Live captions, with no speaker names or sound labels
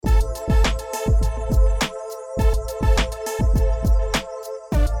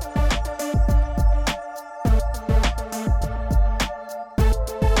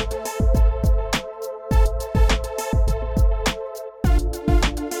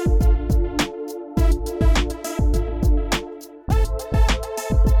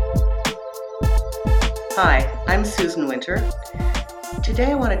Hi, I'm Susan Winter.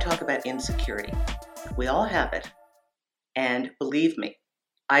 Today I want to talk about insecurity. We all have it. And believe me,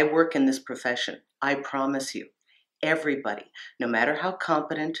 I work in this profession. I promise you, everybody, no matter how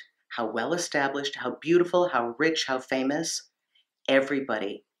competent, how well established, how beautiful, how rich, how famous,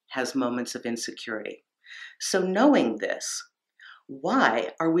 everybody has moments of insecurity. So knowing this,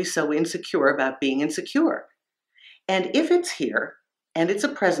 why are we so insecure about being insecure? And if it's here and it's a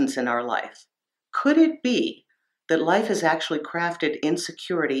presence in our life, could it be that life has actually crafted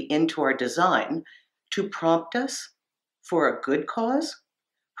insecurity into our design to prompt us for a good cause,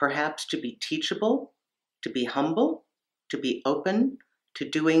 perhaps to be teachable, to be humble, to be open, to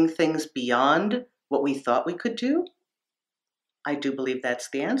doing things beyond what we thought we could do? I do believe that's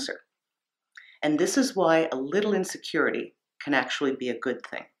the answer. And this is why a little insecurity can actually be a good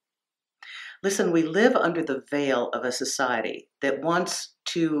thing. Listen, we live under the veil of a society that wants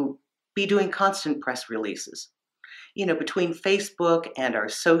to be doing constant press releases. Between Facebook and our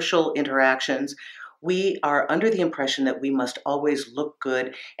social interactions, we are under the impression that we must always look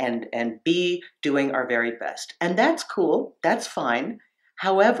good and be doing our very best. And that's cool, that's fine.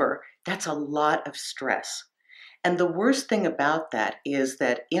 However, that's a lot of stress. And the worst thing about that is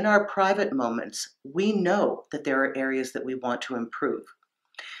that in our private moments, we know that there are areas that we want to improve.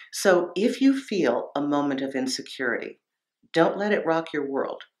 So if you feel a moment of insecurity, don't let it rock your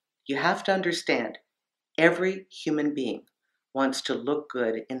world. You have to understand, every human being wants to look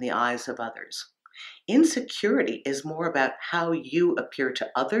good in the eyes of others. Insecurity is more about how you appear to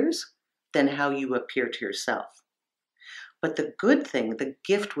others than how you appear to yourself. But the good thing, the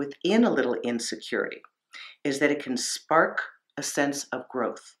gift within a little insecurity, is that it can spark a sense of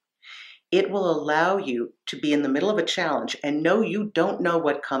growth. It will allow you to be in the middle of a challenge and know you don't know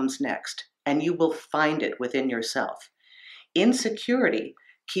what comes next, and you will find it within yourself. Insecurity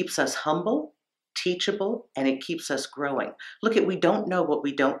keeps us humble, teachable, and it keeps us growing. We don't know what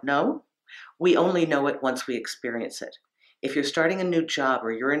we don't know. We only know it once we experience it. If you're starting a new job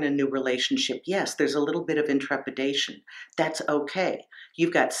or you're in a new relationship, yes, there's a little bit of intrepidation. That's okay.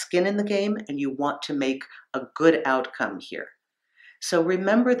 You've got skin in the game and you want to make a good outcome here. So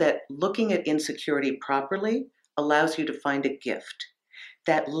remember that looking at insecurity properly allows you to find a gift.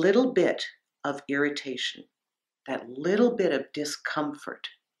 That little bit of irritation, that little bit of discomfort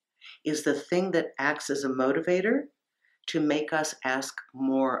is the thing that acts as a motivator to make us ask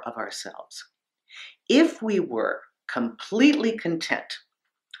more of ourselves. If we were completely content,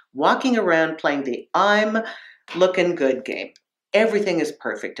 walking around playing the I'm looking good game, everything is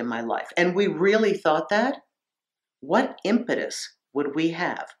perfect in my life, and we really thought that, what impetus would we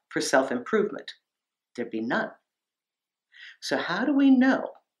have for self-improvement? There'd be none. So how do we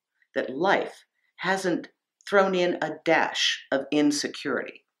know that life hasn't thrown in a dash of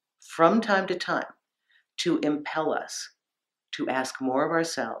insecurity from time to time to impel us to ask more of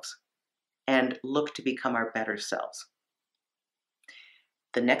ourselves and look to become our better selves?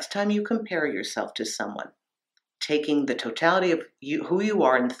 The next time you compare yourself to someone, taking the totality of who you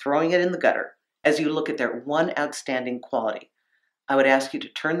are and throwing it in the gutter as you look at their one outstanding quality, I would ask you to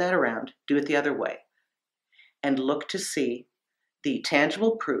turn that around, do it the other way, and look to see the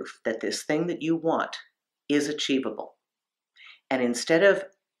tangible proof that this thing that you want is achievable. And instead of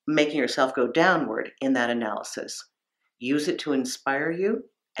making yourself go downward in that analysis, use it to inspire you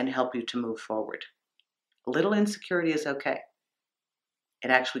and help you to move forward. A little insecurity is okay. It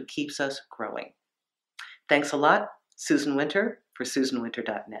actually keeps us growing. Thanks a lot. Susan Winter for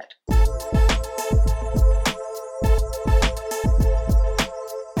SusanWinter.net.